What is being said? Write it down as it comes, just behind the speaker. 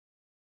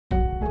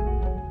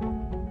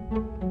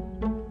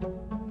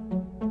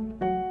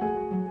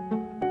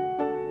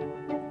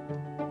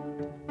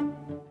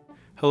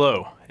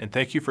Hello, and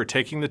thank you for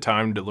taking the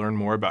time to learn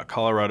more about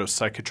Colorado's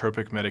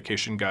psychotropic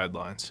medication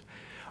guidelines.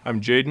 I'm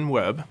Jaden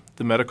Webb,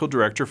 the Medical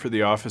Director for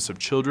the Office of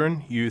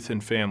Children, Youth,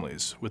 and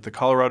Families with the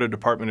Colorado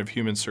Department of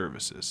Human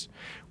Services,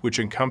 which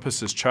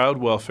encompasses child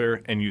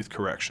welfare and youth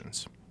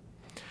corrections.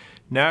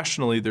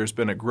 Nationally, there's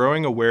been a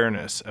growing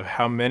awareness of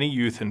how many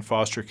youth in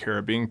foster care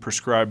are being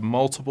prescribed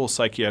multiple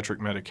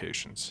psychiatric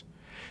medications.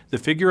 The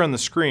figure on the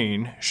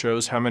screen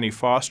shows how many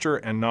foster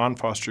and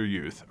non-foster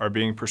youth are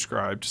being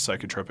prescribed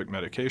psychotropic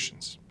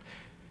medications.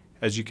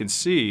 As you can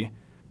see,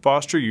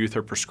 foster youth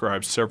are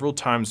prescribed several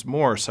times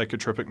more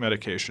psychotropic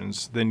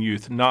medications than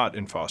youth not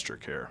in foster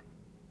care.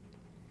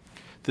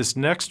 This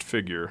next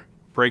figure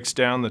breaks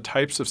down the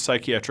types of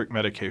psychiatric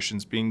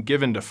medications being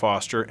given to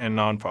foster and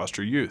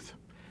non-foster youth.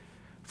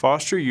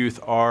 Foster youth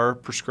are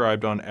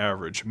prescribed on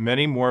average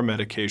many more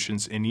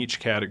medications in each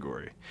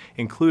category,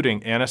 including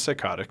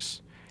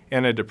antipsychotics,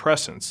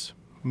 antidepressants,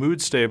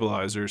 mood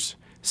stabilizers,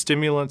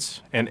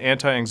 stimulants, and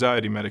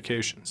anti-anxiety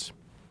medications.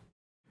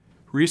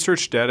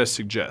 Research data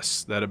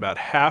suggests that about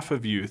half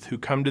of youth who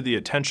come to the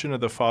attention of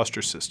the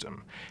foster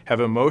system have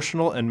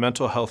emotional and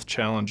mental health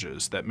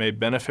challenges that may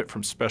benefit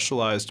from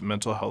specialized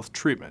mental health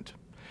treatment.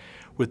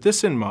 With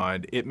this in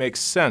mind, it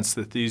makes sense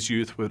that these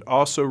youth would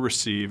also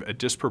receive a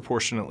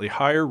disproportionately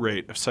higher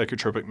rate of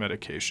psychotropic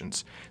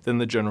medications than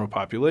the general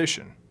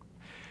population.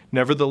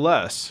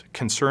 Nevertheless,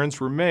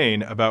 concerns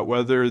remain about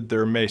whether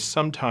there may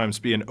sometimes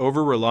be an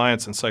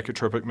over-reliance on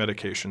psychotropic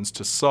medications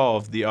to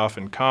solve the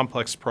often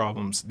complex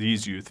problems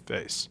these youth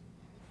face.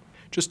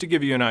 Just to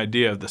give you an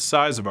idea of the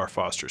size of our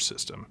foster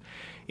system,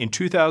 in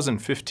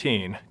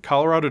 2015,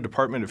 Colorado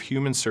Department of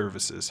Human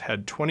Services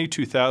had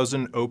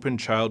 22,000 open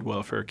child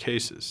welfare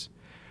cases.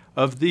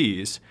 Of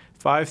these,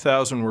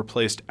 5,000 were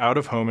placed out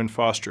of home in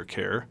foster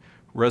care,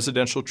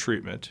 residential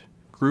treatment,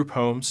 group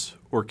homes,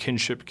 or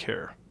kinship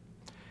care.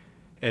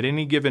 At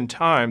any given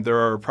time, there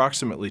are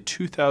approximately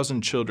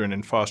 2,000 children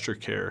in foster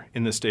care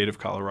in the state of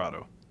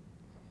Colorado.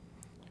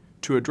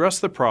 To address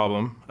the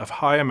problem of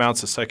high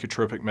amounts of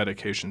psychotropic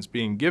medications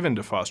being given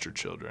to foster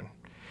children,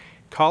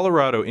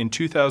 Colorado in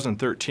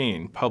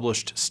 2013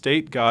 published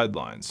state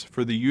guidelines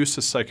for the use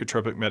of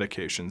psychotropic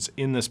medications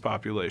in this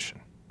population.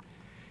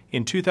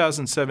 In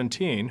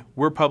 2017,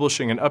 we're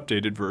publishing an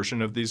updated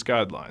version of these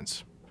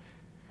guidelines.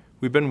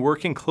 We've been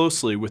working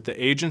closely with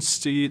the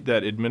agency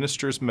that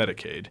administers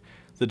Medicaid,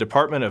 the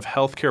Department of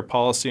Healthcare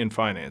Policy and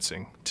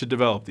Financing, to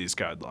develop these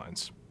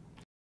guidelines.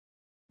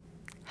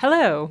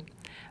 Hello,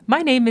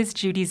 my name is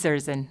Judy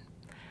Zerzin.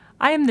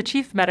 I am the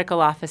Chief Medical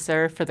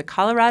Officer for the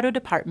Colorado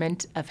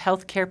Department of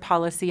Healthcare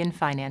Policy and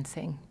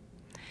Financing.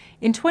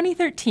 In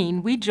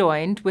 2013, we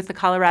joined with the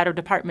Colorado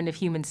Department of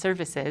Human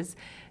Services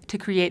to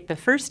create the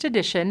first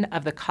edition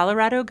of the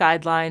Colorado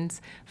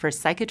Guidelines for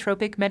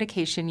Psychotropic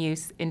Medication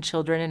Use in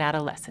Children and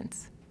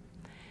Adolescents.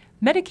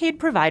 Medicaid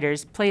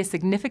providers play a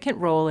significant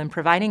role in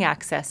providing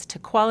access to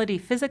quality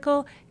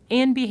physical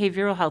and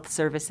behavioral health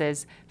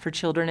services for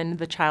children in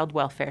the child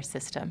welfare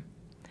system.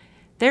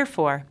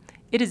 Therefore,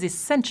 it is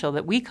essential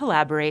that we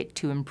collaborate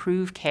to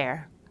improve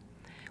care.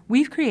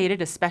 We've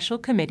created a special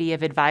committee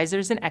of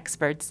advisors and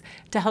experts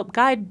to help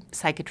guide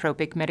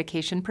psychotropic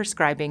medication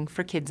prescribing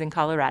for kids in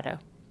Colorado.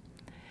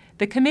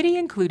 The committee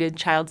included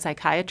child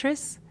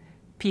psychiatrists,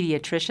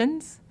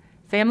 pediatricians,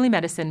 family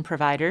medicine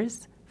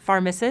providers,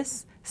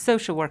 pharmacists,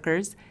 social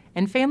workers,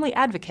 and family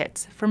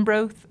advocates from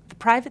both the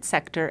private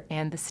sector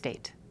and the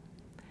state.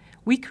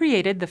 We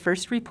created the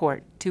first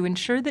report to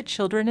ensure that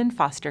children in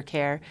foster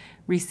care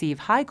receive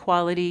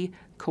high-quality,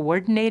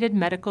 coordinated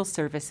medical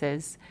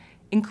services,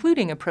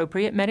 including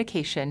appropriate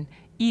medication,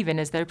 even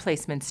as their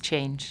placements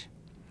change.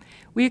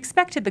 We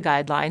expected the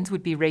guidelines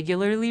would be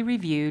regularly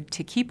reviewed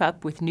to keep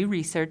up with new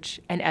research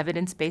and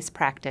evidence-based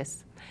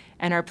practice,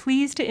 and are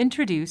pleased to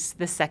introduce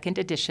the second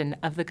edition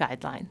of the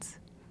guidelines.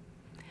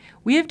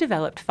 We have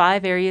developed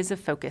 5 areas of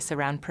focus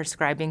around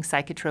prescribing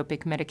psychotropic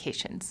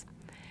medications.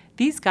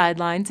 These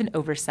guidelines and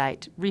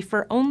oversight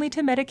refer only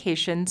to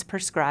medications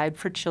prescribed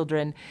for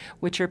children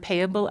which are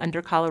payable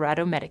under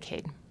Colorado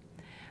Medicaid.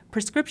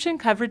 Prescription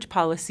coverage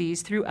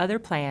policies through other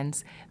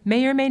plans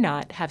may or may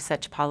not have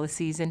such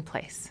policies in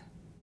place.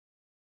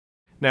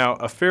 Now,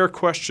 a fair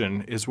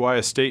question is why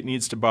a state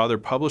needs to bother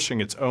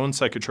publishing its own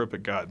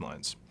psychotropic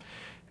guidelines.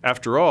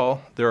 After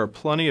all, there are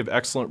plenty of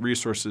excellent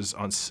resources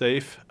on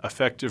safe,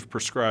 effective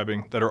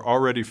prescribing that are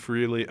already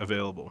freely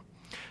available,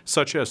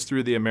 such as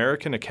through the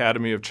American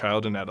Academy of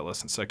Child and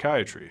Adolescent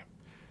Psychiatry.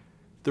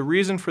 The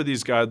reason for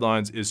these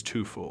guidelines is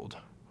twofold.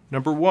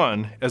 Number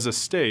one, as a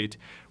state,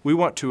 we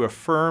want to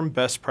affirm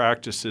best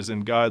practices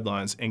and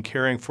guidelines in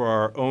caring for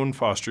our own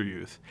foster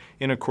youth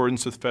in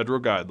accordance with federal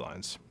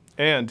guidelines.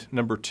 And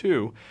number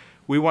two,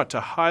 we want to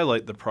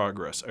highlight the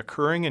progress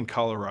occurring in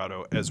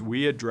Colorado as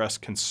we address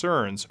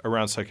concerns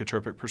around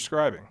psychotropic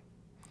prescribing.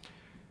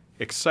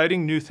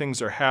 Exciting new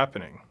things are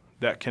happening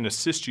that can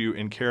assist you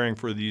in caring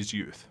for these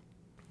youth.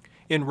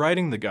 In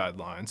writing the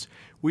guidelines,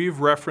 we've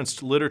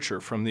referenced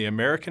literature from the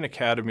American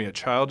Academy of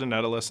Child and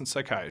Adolescent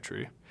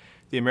Psychiatry,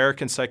 the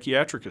American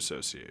Psychiatric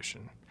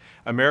Association,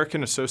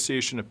 American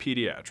Association of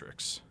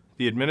Pediatrics,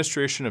 the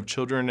Administration of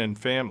Children and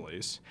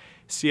Families,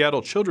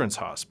 Seattle Children's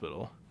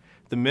Hospital,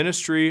 the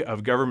Ministry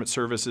of Government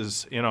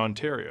Services in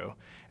Ontario,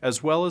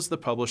 as well as the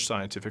published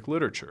scientific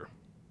literature.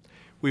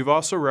 We've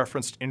also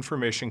referenced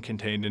information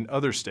contained in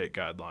other state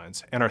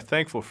guidelines and are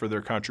thankful for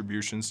their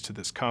contributions to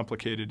this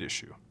complicated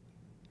issue.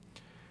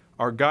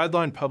 Our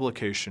guideline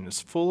publication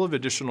is full of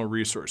additional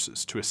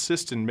resources to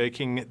assist in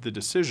making the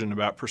decision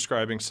about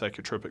prescribing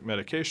psychotropic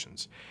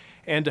medications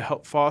and to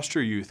help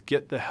foster youth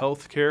get the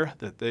health care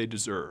that they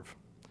deserve.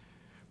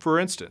 For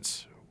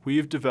instance,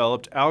 we've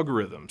developed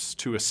algorithms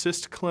to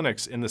assist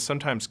clinics in the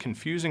sometimes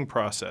confusing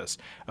process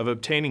of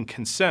obtaining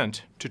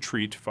consent to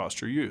treat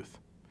foster youth.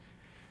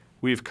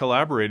 We've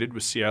collaborated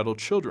with Seattle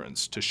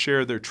Children's to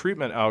share their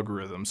treatment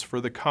algorithms for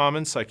the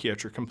common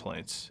psychiatric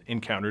complaints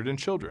encountered in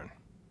children.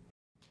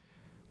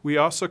 We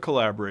also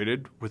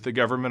collaborated with the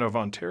Government of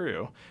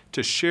Ontario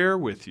to share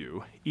with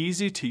you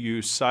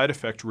easy-to-use side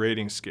effect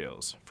rating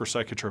scales for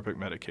psychotropic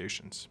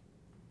medications.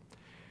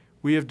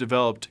 We have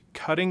developed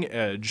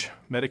cutting-edge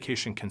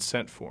medication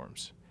consent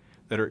forms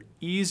that are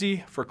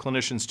easy for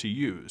clinicians to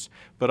use,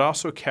 but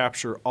also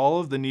capture all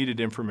of the needed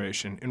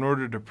information in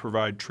order to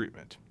provide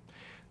treatment.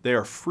 They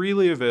are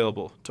freely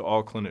available to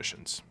all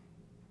clinicians.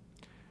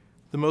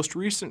 The most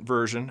recent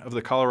version of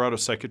the Colorado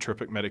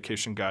Psychotropic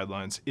Medication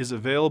Guidelines is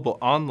available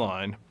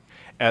online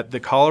at the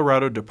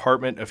Colorado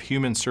Department of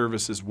Human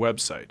Services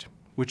website,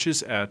 which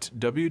is at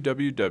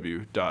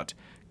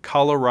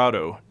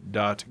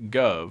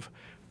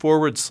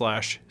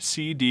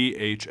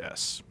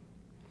www.colorado.gov/CDHS.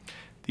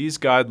 These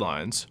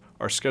guidelines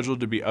are scheduled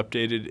to be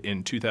updated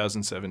in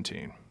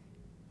 2017.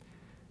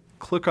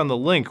 Click on the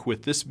link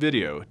with this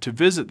video to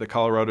visit the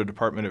Colorado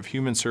Department of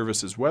Human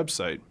Services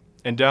website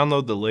and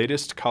download the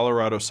latest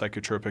Colorado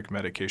Psychotropic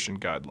Medication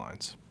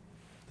Guidelines.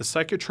 The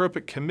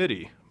Psychotropic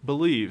Committee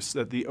believes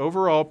that the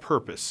overall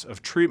purpose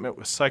of treatment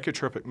with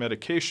psychotropic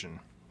medication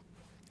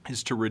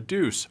is to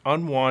reduce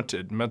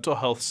unwanted mental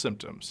health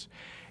symptoms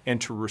and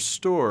to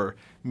restore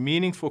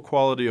meaningful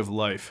quality of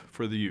life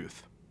for the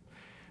youth.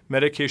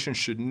 Medication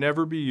should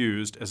never be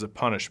used as a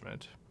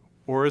punishment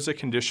or as a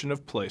condition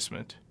of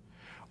placement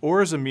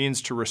or as a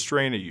means to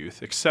restrain a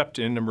youth except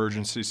in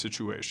emergency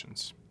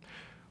situations,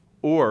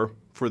 or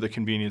for the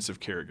convenience of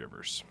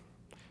caregivers.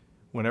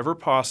 Whenever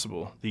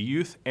possible, the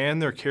youth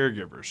and their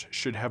caregivers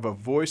should have a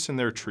voice in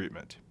their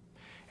treatment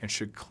and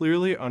should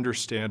clearly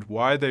understand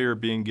why they are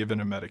being given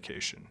a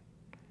medication.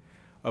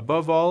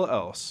 Above all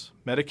else,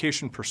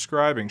 medication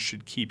prescribing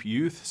should keep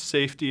youth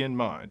safety in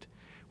mind,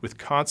 with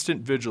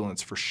constant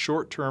vigilance for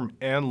short-term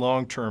and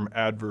long-term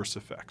adverse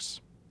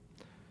effects.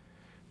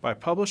 By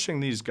publishing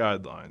these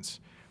guidelines,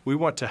 we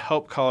want to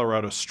help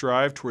Colorado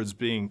strive towards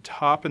being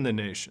top in the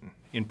nation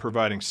in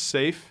providing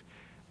safe,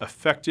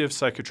 effective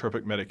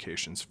psychotropic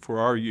medications for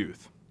our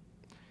youth.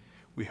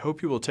 We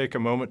hope you will take a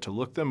moment to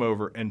look them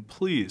over and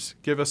please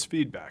give us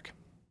feedback.